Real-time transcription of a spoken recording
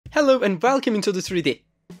Hello and welcome into the 3D.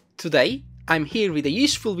 Today, I'm here with a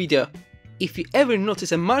useful video. If you ever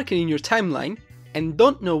notice a marker in your timeline and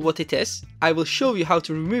don't know what it is, I will show you how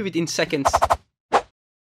to remove it in seconds.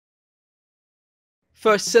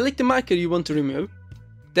 First, select the marker you want to remove,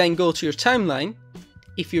 then go to your timeline.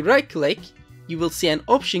 If you right click, you will see an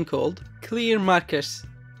option called Clear Markers.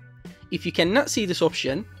 If you cannot see this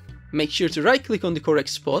option, make sure to right click on the correct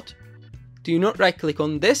spot. Do not right click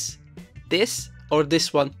on this, or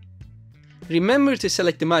this one. Remember to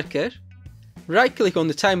select the marker, right click on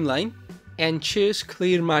the timeline and choose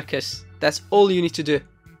Clear Markers. That's all you need to do.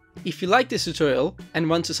 If you like this tutorial and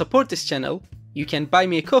want to support this channel, you can buy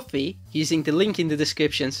me a coffee using the link in the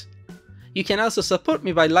descriptions. You can also support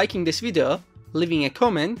me by liking this video, leaving a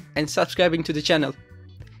comment and subscribing to the channel.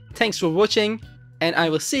 Thanks for watching and I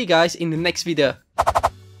will see you guys in the next video.